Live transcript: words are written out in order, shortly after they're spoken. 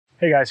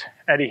Hey guys,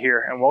 Eddie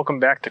here, and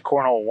welcome back to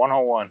Cornhole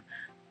 101.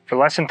 For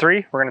lesson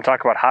 3, we're going to talk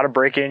about how to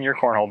break in your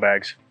cornhole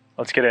bags.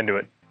 Let's get into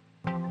it.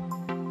 The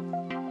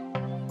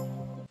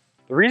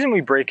reason we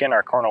break in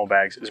our cornhole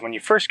bags is when you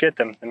first get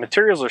them, the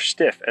materials are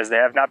stiff as they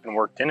have not been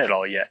worked in at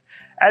all yet.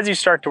 As you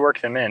start to work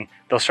them in,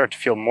 they'll start to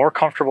feel more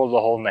comfortable to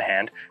hold in the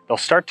hand, they'll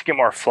start to get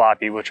more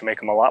floppy, which will make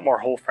them a lot more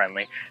hole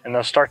friendly, and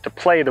they'll start to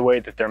play the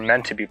way that they're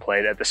meant to be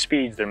played at the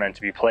speeds they're meant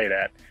to be played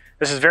at.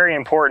 This is very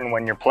important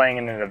when you're playing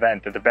in an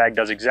event, that the bag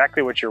does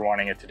exactly what you're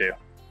wanting it to do.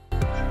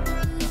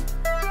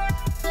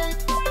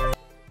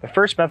 The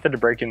first method of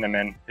breaking them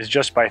in is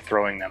just by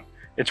throwing them.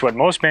 It's what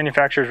most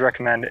manufacturers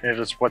recommend, and it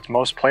is what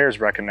most players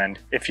recommend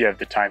if you have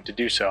the time to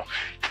do so.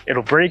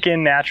 It'll break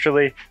in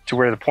naturally to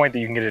where the point that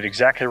you can get it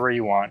exactly where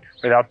you want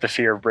without the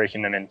fear of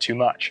breaking them in too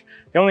much.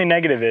 The only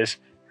negative is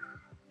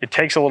it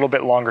takes a little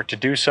bit longer to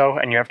do so,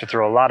 and you have to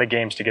throw a lot of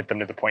games to get them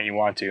to the point you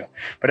want to.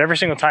 But every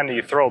single time that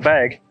you throw a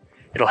bag,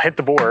 it'll hit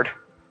the board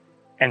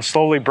and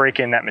slowly break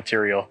in that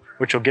material,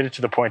 which will get it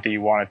to the point that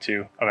you want it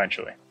to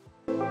eventually.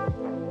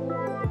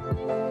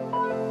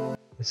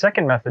 The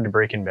second method to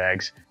break in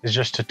bags is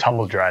just to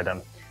tumble dry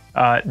them.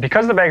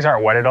 Because the bags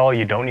aren't wet at all,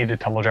 you don't need to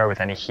tumble dry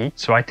with any heat,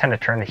 so I tend to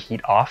turn the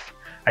heat off.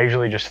 I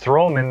usually just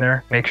throw them in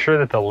there, make sure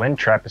that the lint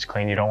trap is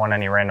clean. You don't want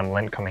any random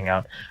lint coming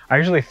out. I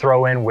usually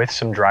throw in with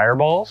some dryer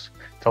balls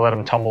to let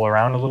them tumble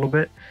around a little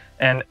bit,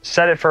 and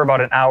set it for about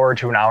an hour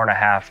to an hour and a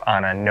half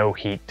on a no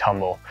heat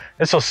tumble.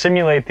 This will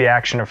simulate the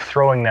action of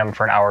throwing them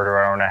for an hour to an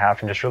hour and a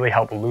half and just really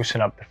help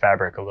loosen up the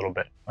fabric a little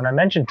bit. When I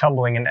mentioned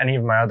tumbling in any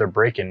of my other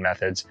break-in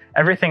methods,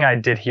 everything I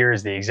did here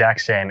is the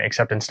exact same,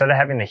 except instead of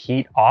having the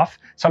heat off,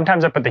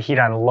 sometimes I put the heat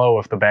on low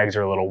if the bags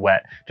are a little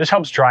wet. Just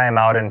helps dry them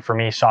out, and for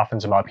me,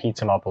 softens them up, heats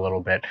them up a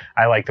little bit.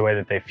 I like the way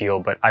that they feel,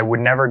 but I would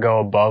never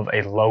go above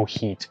a low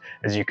heat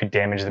as you could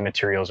damage the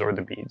materials or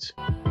the beads.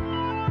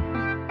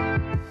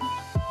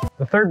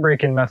 The third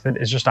break-in method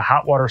is just a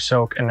hot water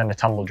soak and then a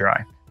tumble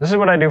dry. This is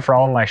what I do for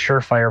all of my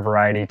Surefire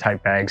variety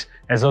type bags,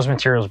 as those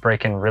materials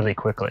break in really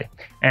quickly.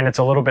 And it's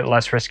a little bit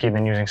less risky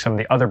than using some of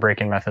the other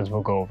break-in methods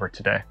we'll go over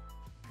today.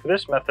 For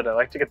this method, I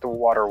like to get the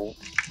water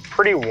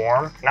pretty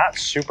warm, not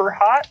super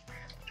hot,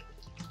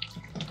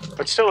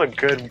 but still a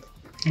good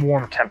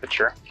warm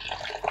temperature.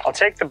 I'll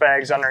take the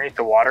bags underneath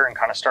the water and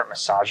kind of start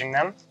massaging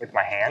them with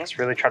my hands,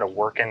 really try to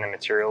work in the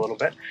material a little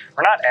bit.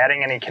 We're not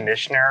adding any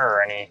conditioner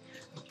or any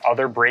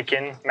other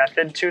break-in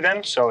method to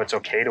them, so it's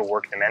okay to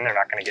work them in. They're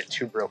not going to get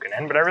too broken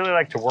in, but I really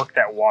like to work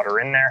that water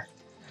in there.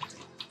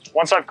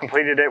 Once I've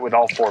completed it with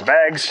all 4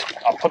 bags,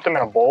 I'll put them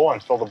in a bowl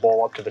and fill the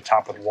bowl up to the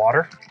top with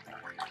water.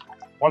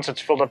 Once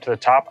it's filled up to the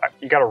top,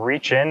 you got to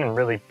reach in and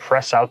really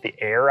press out the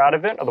air out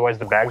of it, otherwise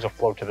the bags will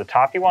float to the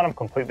top. You want them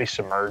completely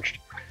submerged.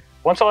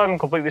 Once I have them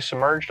completely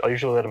submerged, I'll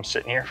usually let them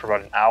sit in here for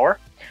about an hour.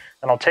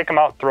 Then I'll take them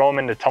out, throw them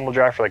into tumble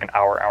dry for like an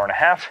hour, hour and a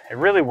half. It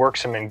really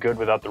works them in good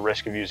without the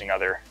risk of using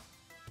other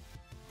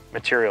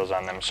materials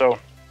on them. So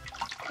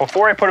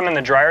before I put them in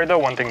the dryer though,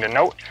 one thing to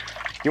note,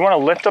 you want to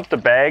lift up the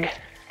bag,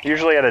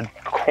 usually at a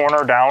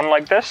corner down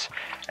like this,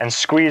 and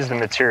squeeze the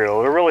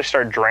material. It'll really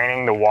start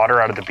draining the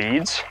water out of the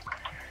beads.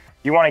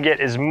 You want to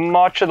get as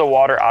much of the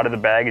water out of the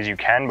bag as you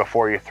can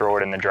before you throw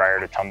it in the dryer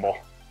to tumble.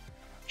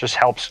 Just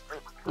helps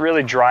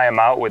really dry them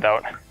out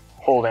without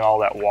holding all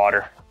that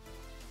water.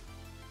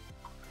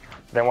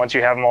 Then once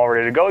you have them all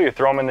ready to go, you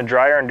throw them in the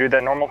dryer and do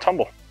that normal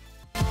tumble.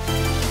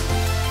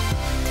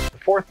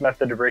 The fourth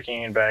method of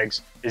breaking in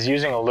bags is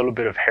using a little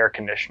bit of hair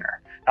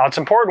conditioner. Now it's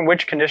important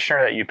which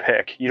conditioner that you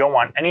pick. You don't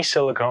want any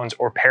silicones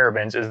or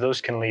parabens, as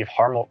those can leave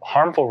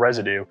harmful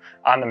residue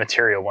on the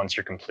material once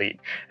you're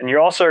complete. And you're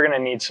also going to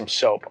need some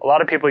soap. A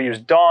lot of people use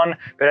Dawn,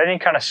 but any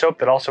kind of soap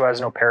that also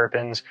has no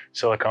parabens,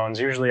 silicones,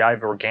 usually I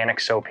have organic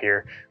soap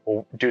here,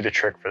 will do the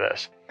trick for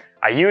this.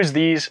 I use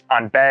these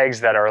on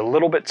bags that are a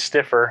little bit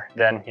stiffer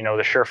than, the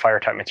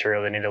Surefire type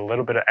material. They need a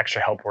little bit of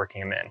extra help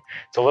working them in.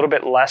 It's a little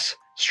bit less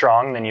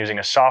strong than using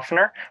a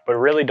softener, but it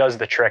really does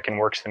the trick and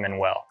works them in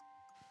well.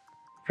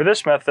 For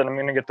this method, I'm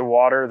going to get the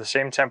water the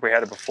same temp we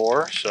had it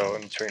before, so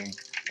in between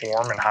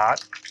warm and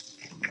hot.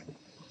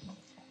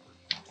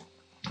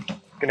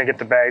 I'm going to get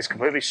the bags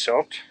completely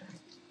soaked.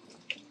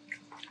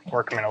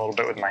 Work them in a little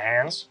bit with my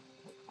hands.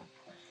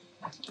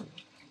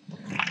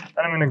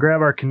 Then I'm going to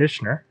grab our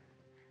conditioner.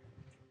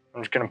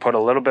 I'm just going to put a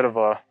little bit of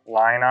a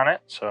line on it,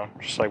 so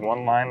just like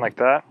one line like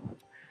that.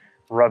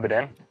 Rub it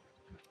in.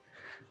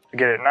 To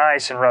get it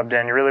nice and rubbed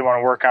in, you really want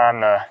to work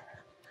on the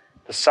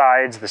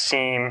sides, the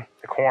seam,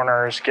 the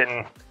corners,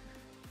 getting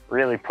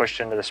really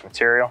pushed into this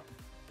material.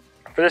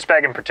 For this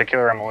bag in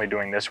particular, I'm only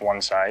doing this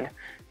one side.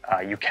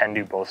 You can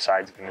do both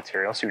sides of the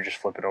material, so you just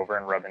flip it over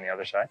and rub in the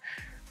other side.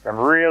 But I'm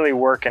really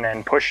working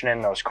in, pushing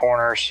in those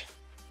corners,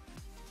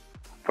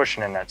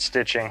 pushing in that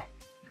stitching.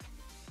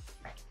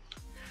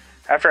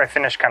 After I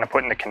finish kind of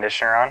putting the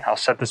conditioner on, I'll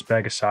set this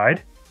bag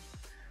aside,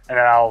 and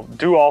then I'll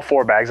do all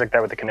 4 bags like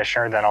that with the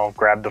conditioner. Then I'll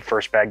grab the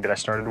first bag that I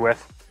started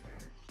with,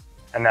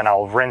 and then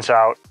I'll rinse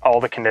out all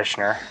the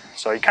conditioner.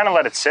 So you kind of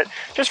let it sit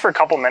just for a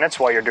couple minutes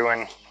while you're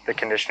doing the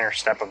conditioner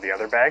step of the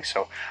other bag.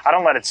 So I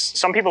don't let it,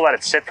 some people let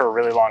it sit for a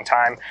really long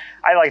time.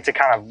 I like to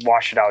kind of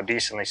wash it out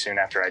decently soon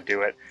after I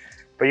do it.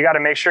 But you got to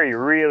make sure you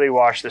really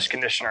wash this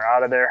conditioner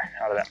out of there,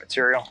 out of that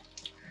material.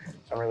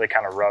 So I'm really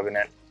kind of rubbing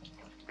it,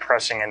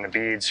 pressing in the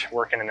beads,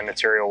 working in the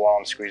material while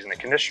I'm squeezing the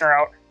conditioner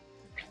out.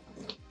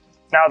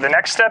 Now the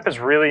next step is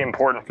really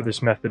important for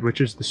this method,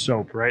 which is the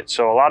soap, right?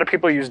 So a lot of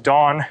people use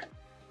Dawn.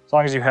 As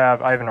long as you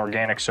have, I have an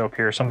organic soap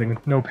here, something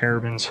with no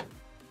parabens.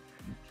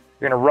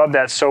 You're gonna rub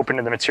that soap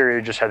into the material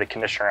you just had the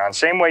conditioner on.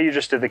 Same way you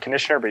just did the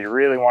conditioner, but you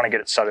really wanna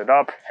get it sudded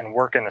up and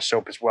work in the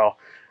soap as well.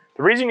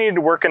 The reason you need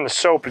to work in the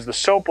soap is the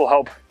soap will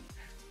help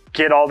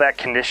get all that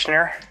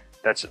conditioner,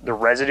 that's the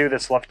residue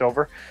that's left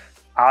over,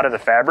 out of the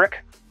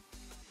fabric.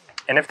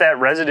 And if that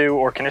residue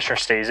or conditioner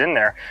stays in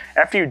there,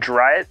 after you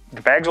dry it,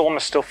 the bags will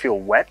almost still feel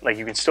wet, like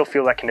you can still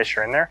feel that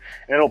conditioner in there,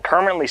 and it'll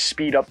permanently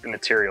speed up the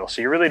material.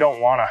 So you really don't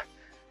wanna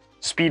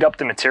speed up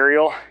the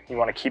material, you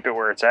wanna keep it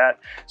where it's at.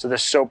 So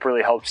this soap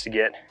really helps to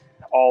get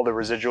all the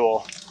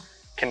residual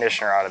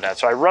conditioner out of that.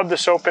 So I rub the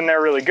soap in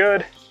there really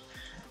good.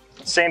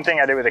 Same thing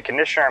I did with the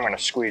conditioner, I'm gonna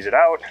squeeze it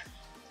out.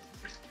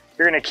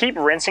 You're gonna keep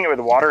rinsing it with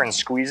water and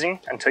squeezing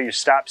until you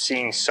stop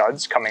seeing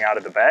suds coming out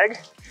of the bag,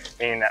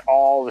 meaning that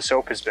all the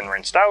soap has been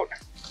rinsed out.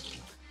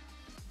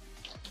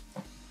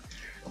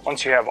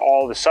 Once you have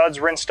all the suds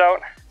rinsed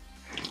out,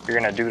 you're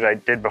gonna do what I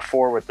did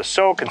before with the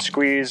soak and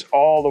squeeze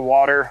all the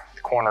water,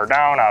 the corner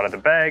down, out of the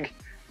bag.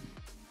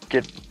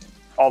 Get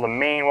all the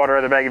main water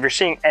out of the bag. If you're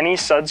seeing any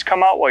suds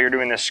come out while you're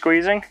doing this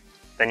squeezing,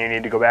 then you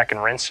need to go back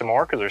and rinse some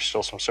more because there's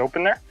still some soap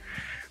in there.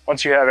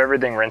 Once you have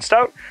everything rinsed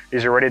out,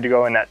 these are ready to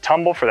go in that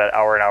tumble for that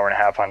hour and a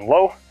half on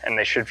low, and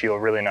they should feel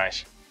really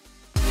nice.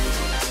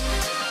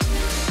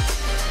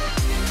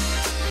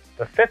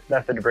 The fifth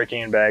method of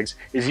breaking in bags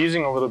is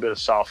using a little bit of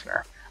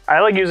softener. I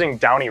like using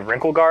Downy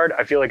Wrinkle Guard.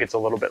 I feel like it's a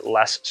little bit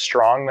less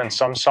strong than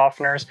some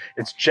softeners.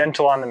 It's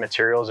gentle on the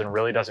materials and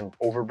really doesn't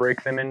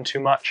overbreak them in too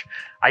much.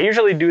 I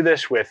usually do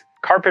this with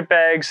carpet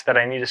bags that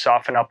I need to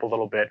soften up a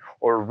little bit,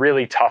 or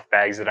really tough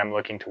bags that I'm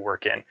looking to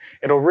work in.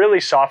 It'll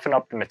really soften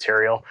up the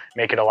material,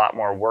 make it a lot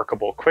more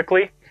workable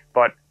quickly,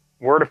 but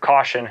word of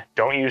caution,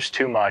 don't use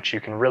too much.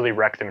 You can really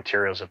wreck the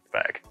materials of the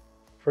bag.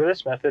 For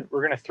this method,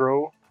 we're gonna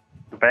throw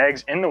the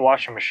bags in the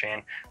washing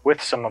machine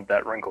with some of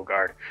that wrinkle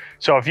guard.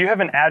 So if you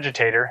have an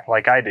agitator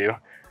like I do,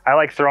 I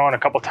like throwing a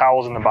couple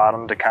towels in the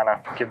bottom to kind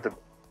of give the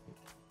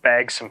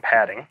bags some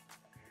padding.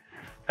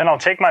 Then I'll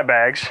take my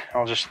bags,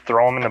 I'll just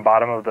throw them in the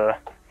bottom of the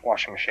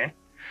washing machine.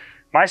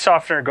 My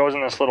softener goes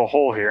in this little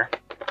hole here.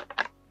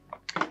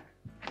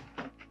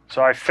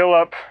 So I fill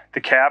up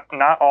the cap,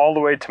 not all the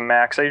way to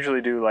max. I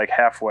usually do like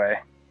halfway.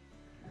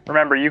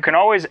 Remember, you can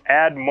always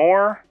add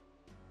more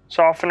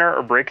softener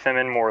or break them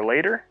in more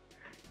later.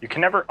 You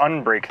can never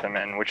unbreak them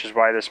in, which is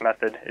why this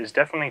method is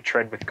definitely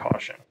tread with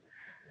caution.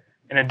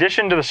 In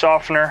addition to the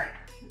softener,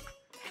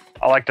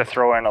 I like to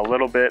throw in a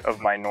little bit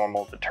of my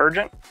normal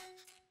detergent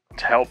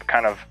to help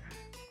kind of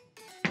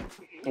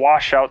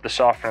wash out the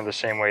softener the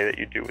same way that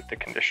you do with the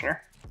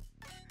conditioner.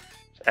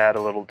 Just add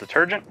a little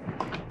detergent.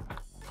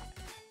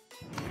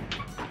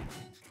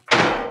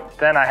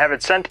 Then I have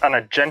it set on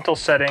a gentle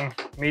setting,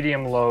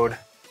 medium load.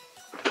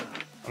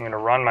 I'm gonna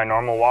run my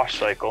normal wash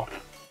cycle.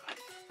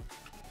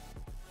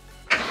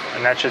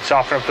 And that should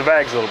soften up the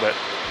bags a little bit.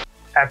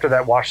 After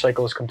that wash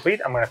cycle is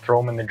complete, I'm gonna throw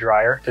them in the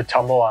dryer to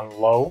tumble on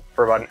low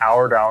for about an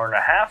hour to hour and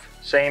a half,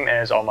 same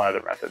as all my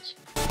other methods.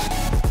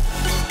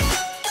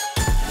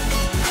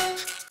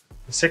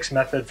 The sixth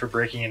method for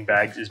breaking in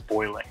bags is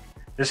boiling.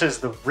 This is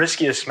the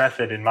riskiest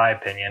method in my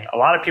opinion. A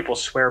lot of people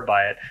swear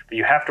by it, but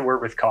you have to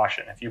work with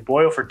caution. If you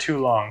boil for too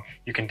long,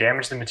 you can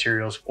damage the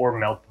materials or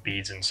melt the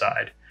beads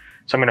inside.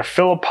 So I'm gonna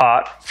fill a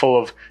pot full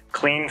of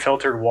clean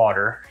filtered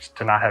water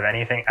to not have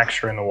anything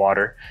extra in the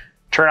water,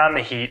 turn on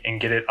the heat and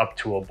get it up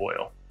to a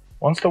boil.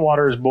 Once the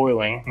water is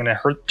boiling, I'm gonna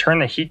turn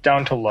the heat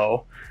down to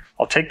low.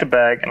 I'll take the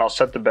bag and I'll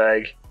set the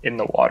bag in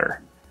the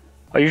water.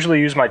 I'll usually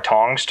use my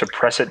tongs to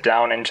press it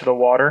down into the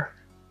water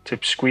to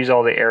squeeze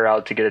all the air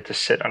out to get it to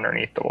sit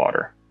underneath the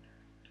water.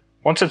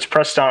 Once it's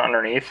pressed down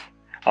underneath,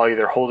 I'll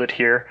either hold it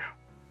here,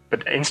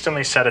 but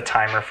instantly set a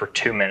timer for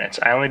 2 minutes.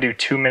 I only do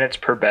 2 minutes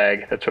per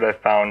bag. That's what I've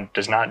found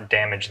does not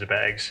damage the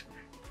bags.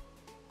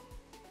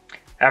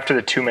 After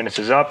the 2 minutes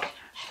is up,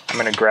 I'm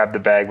gonna grab the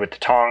bag with the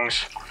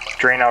tongs,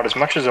 drain out as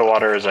much of the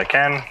water as I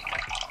can,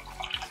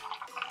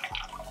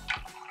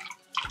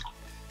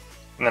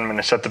 and then I'm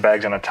gonna set the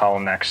bags on a towel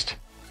next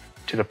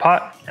to the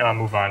pot, and I'll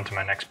move on to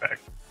my next bag.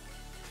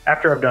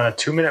 After I've done a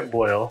 2-minute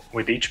boil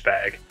with each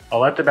bag,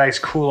 I'll let the bags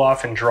cool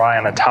off and dry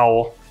on a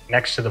towel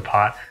next to the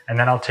pot, and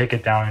then I'll take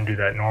it down and do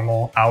that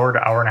normal hour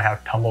to hour and a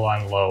half tumble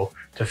on low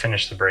to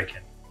finish the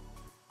break-in.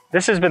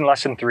 This has been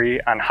lesson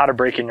 3 on how to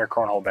break in your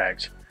cornhole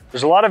bags.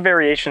 There's a lot of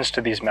variations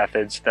to these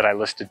methods that I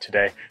listed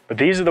today, but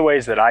these are the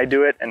ways that I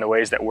do it and the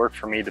ways that work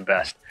for me the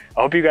best.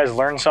 I hope you guys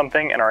learned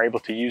something and are able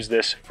to use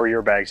this for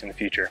your bags in the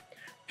future.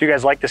 If you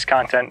guys like this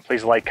content,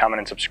 please like, comment,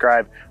 and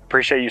subscribe.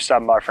 Appreciate you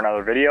stopping by for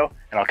another video,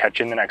 and I'll catch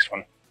you in the next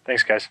one.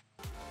 Thanks, guys.